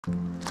All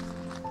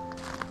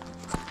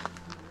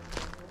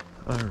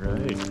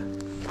right,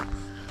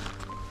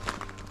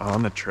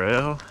 on the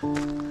trail.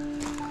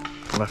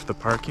 Left the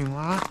parking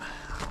lot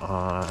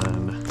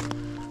on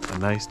a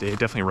nice day. It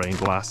definitely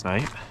rained last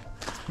night.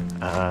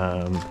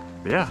 But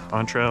yeah,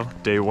 on trail,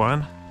 day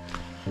one.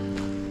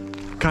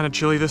 Kind of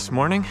chilly this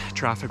morning.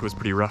 Traffic was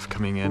pretty rough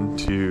coming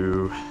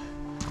into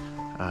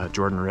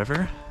Jordan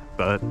River,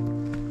 but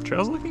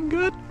trail's looking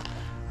good.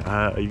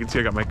 You can see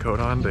I got my coat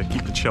on to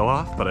keep the chill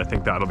off, but I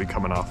think that'll be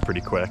coming off pretty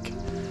quick.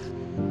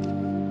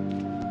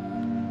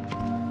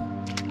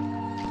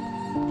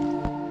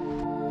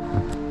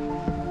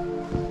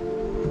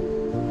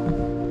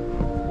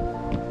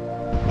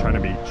 China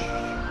Beach,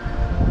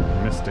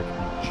 Mystic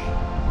Beach.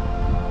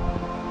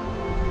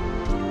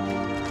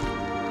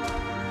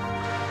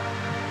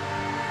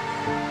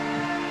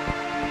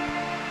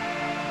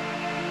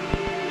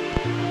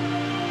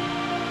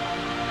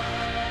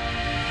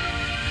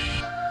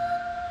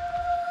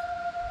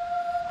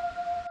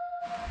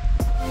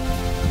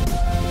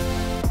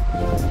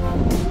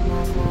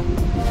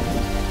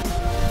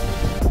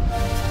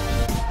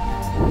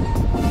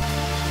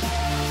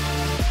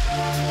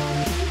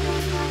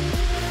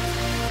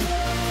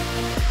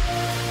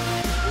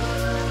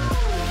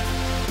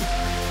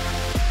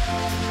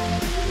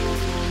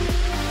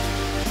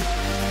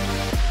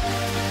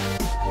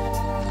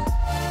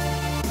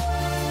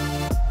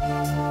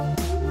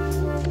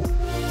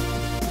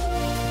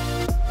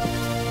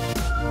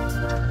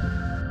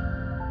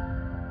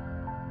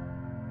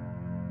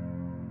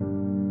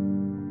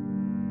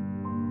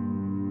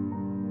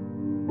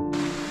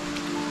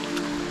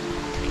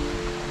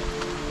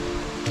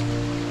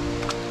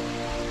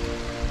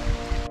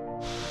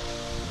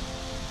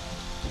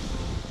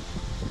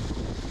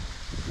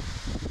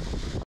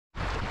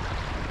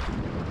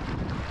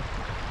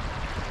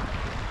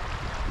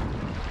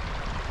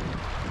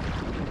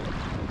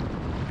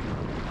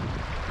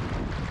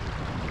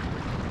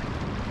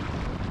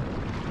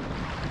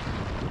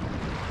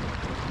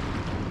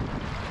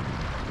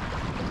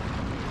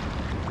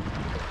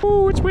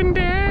 Ooh, it's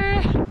windy!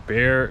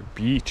 Bear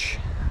Beach.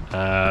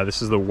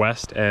 This is the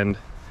West End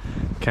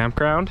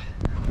campground.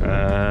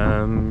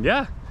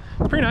 Yeah,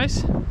 it's pretty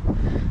nice.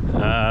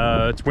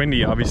 It's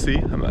windy, obviously.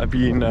 I've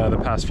been the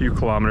past few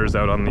kilometers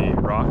out on the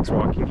rocks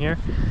walking here.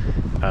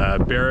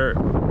 Bear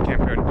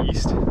Campground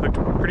East looked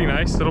pretty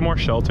nice, a little more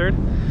sheltered.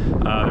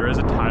 There is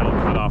a tidal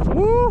cutoff.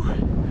 Woo!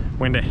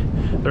 Windy.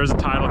 There is a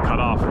tidal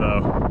cutoff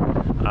though,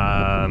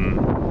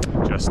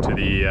 just to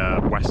the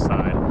west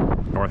side,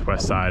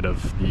 northwest side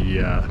of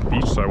the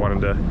beach, so I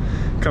wanted to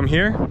come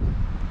here.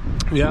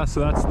 Yeah, so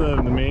that's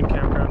the main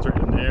campgrounds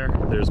right in there.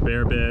 There's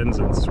bear bins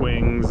and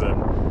swings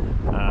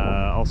and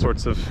all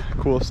sorts of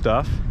cool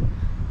stuff.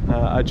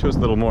 I chose a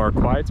little more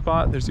quiet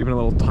spot. There's even a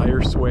little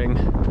tire swing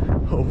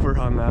over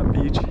on that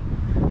beach.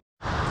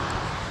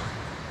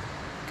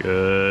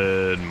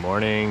 Good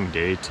morning,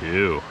 day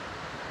two.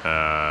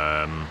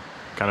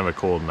 Kind of a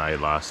cold night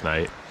last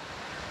night.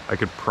 I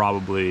could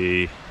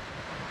probably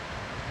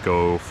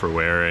go for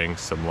wearing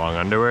some long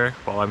underwear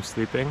while I'm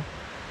sleeping.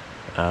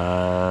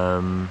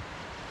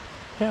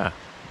 Yeah,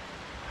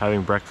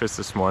 having breakfast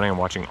this morning. I'm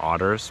watching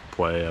otters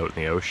play out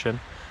in the ocean,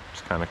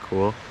 which is kind of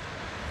cool.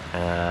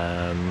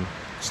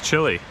 It's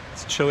chilly.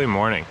 It's a chilly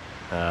morning.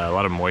 A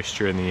lot of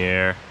moisture in the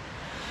air.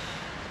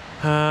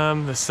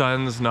 The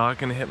sun's not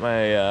gonna hit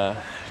my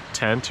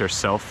tent or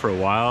self for a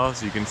while.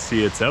 As you can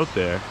see, it's out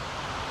there.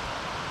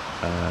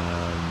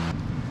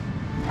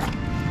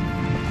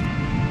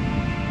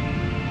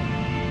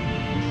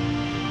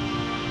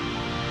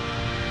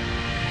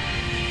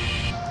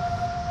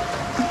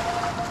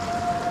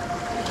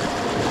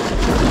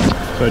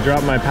 So I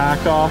dropped my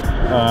pack off.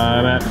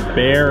 I'm at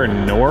Bear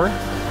North,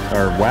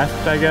 or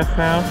West, I guess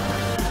now.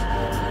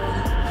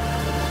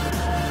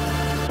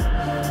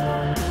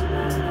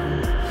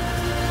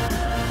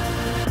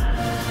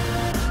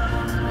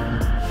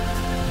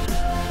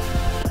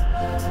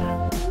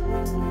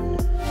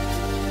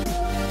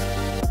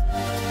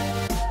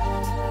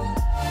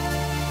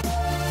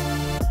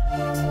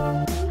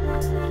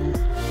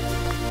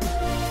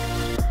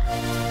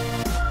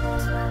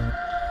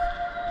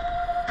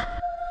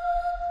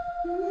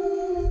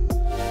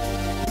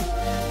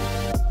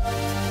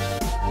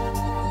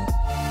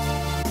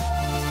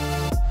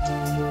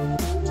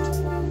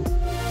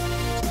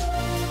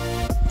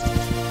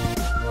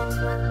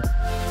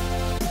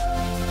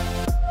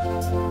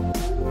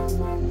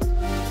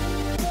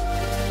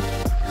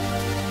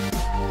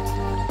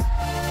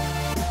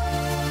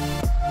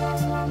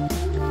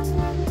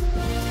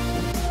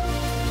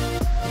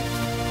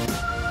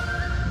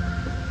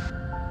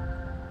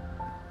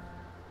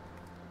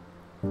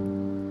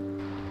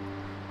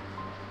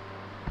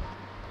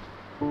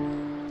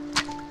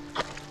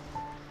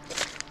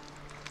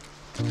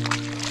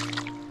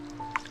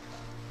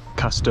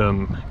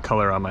 Custom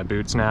color on my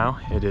boots now.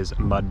 It is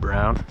mud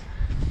brown.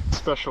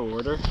 Special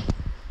order.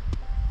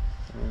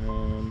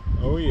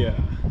 Oh yeah.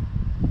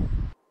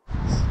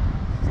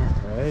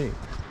 All right.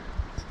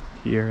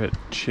 Here at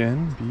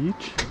Chin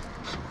Beach.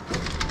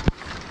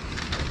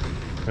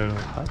 Little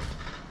hut.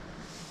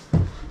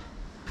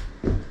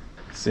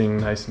 Seeing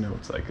nice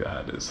notes like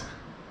that is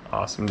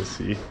awesome to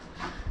see.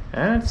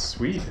 And it's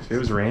sweet. If it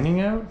was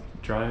raining out,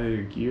 dry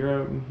your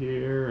gear out in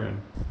here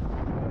and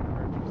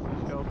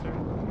emergency shelter.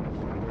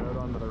 Go out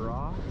onto the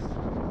rocks.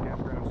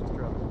 Campground's just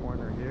around the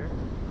corner here.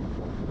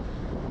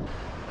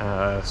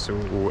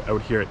 So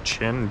out here at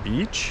Chen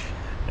Beach,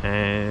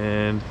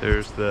 and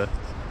there's the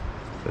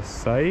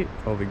site,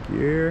 all the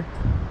gear.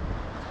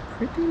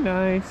 Pretty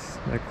nice.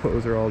 My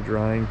clothes are all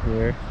drying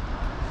here.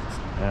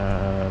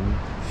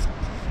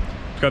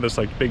 Got this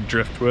like big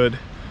driftwood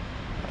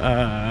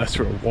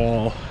sort of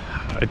wall.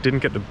 I didn't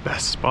get the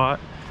best spot.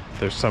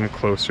 There's some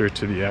closer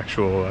to the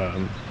actual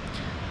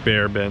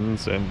bear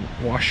bins and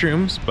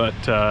washrooms, but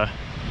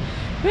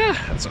yeah,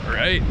 that's all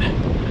right.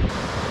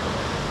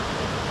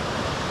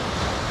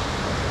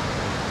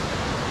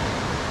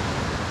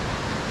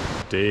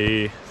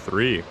 Day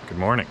 3, good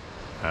morning.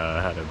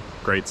 Had a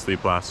great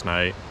sleep last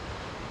night.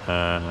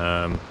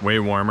 Way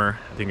warmer.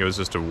 I think it was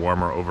just a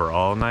warmer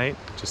overall night,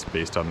 just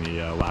based on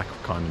the lack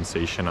of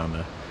condensation on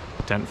the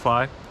tent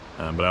fly.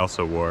 But I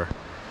also wore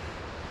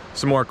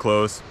some more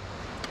clothes,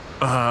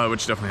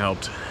 which definitely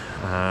helped.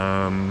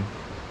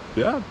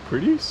 Yeah,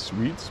 pretty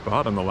sweet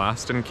spot on the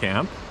last in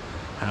camp.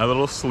 Had a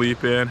little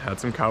sleep in, had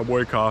some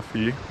cowboy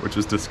coffee, which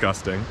is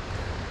disgusting.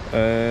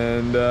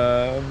 And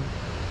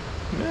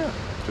yeah,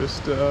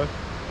 just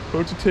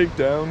about to take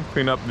down,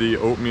 clean up the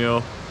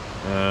oatmeal.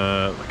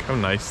 Look how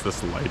nice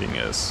this lighting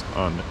is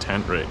on the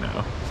tent right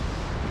now.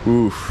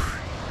 Oof.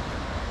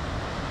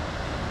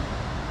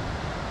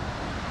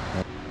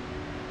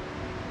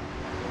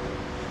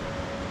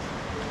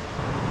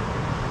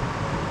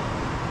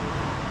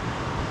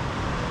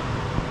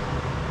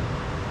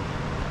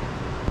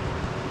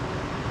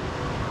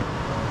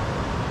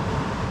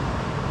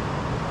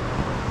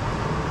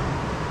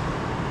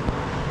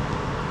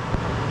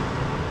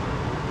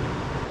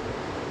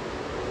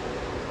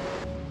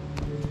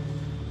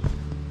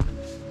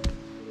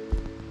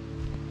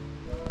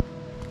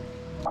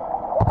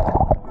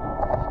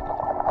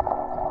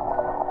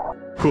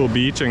 Cool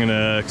beach I'm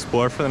gonna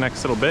explore for the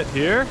next little bit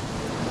here.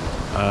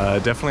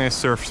 Definitely a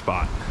surf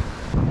spot.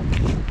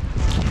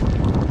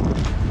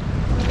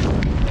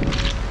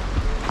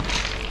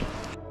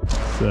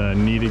 It's a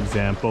neat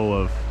example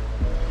of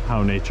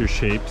how nature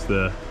shapes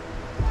the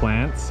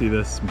plants. See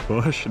this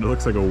bush? It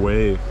looks like a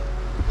wave.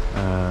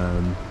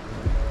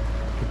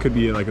 It could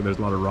be like there's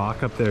a lot of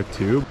rock up there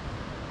too.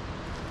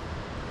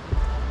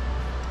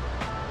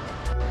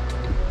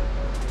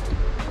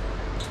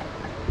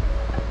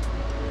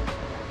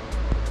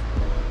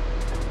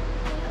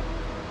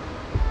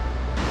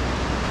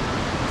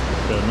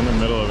 I'm in the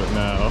middle of it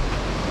now.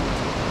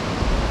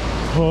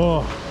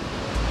 Oh,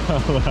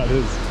 that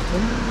is,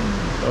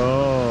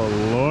 oh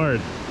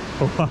Lord.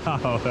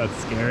 Wow, that's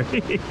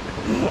scary.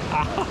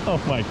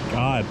 Oh my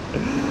God.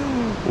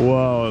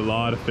 Whoa, a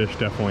lot of fish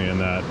definitely in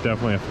that.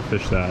 Definitely have to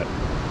fish that.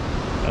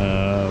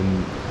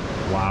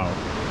 Wow,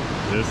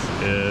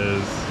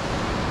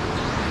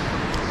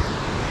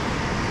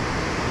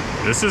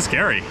 this is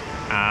scary.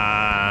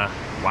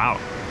 Wow,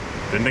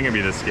 didn't think it'd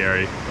be this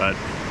scary, but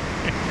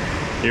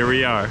here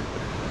we are.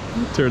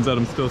 Turns out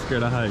I'm still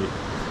scared of height.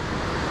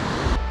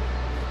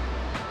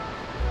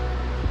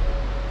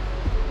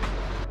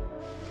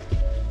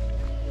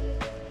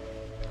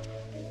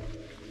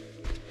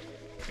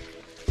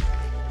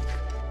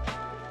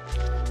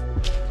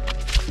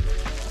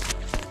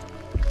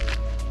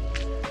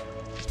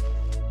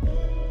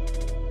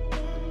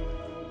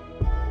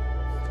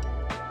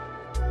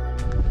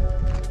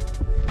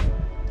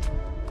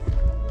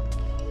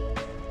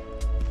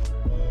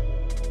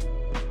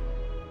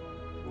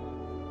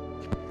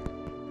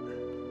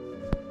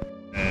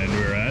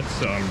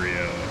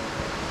 Sombrio.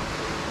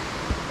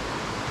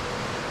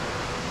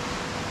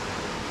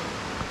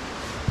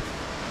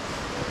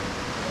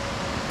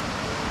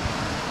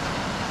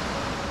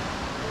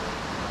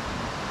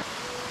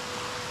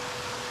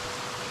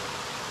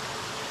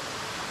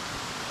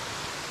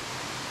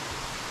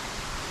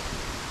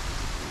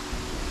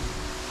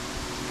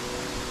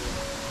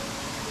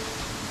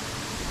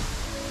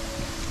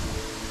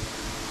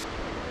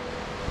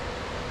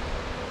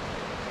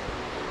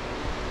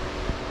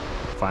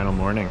 Final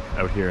morning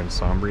out here in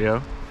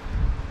Sombrio.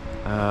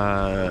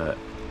 A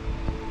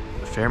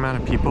fair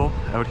amount of people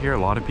out here, a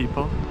lot of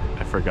people.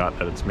 I forgot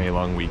that it's May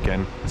long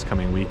weekend, this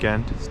coming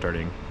weekend,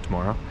 starting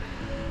tomorrow.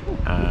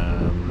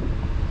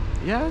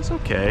 Yeah, it's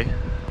okay.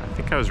 I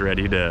think I was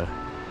ready to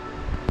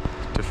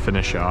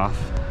finish off.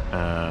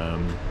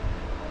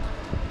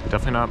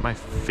 Definitely not my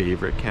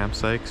favorite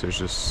campsite because there's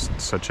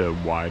just such a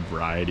wide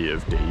variety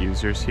of day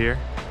users here.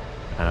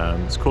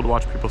 It's cool to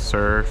watch people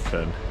surf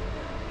and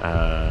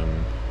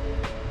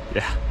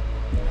yeah,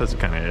 that's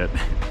kind of it.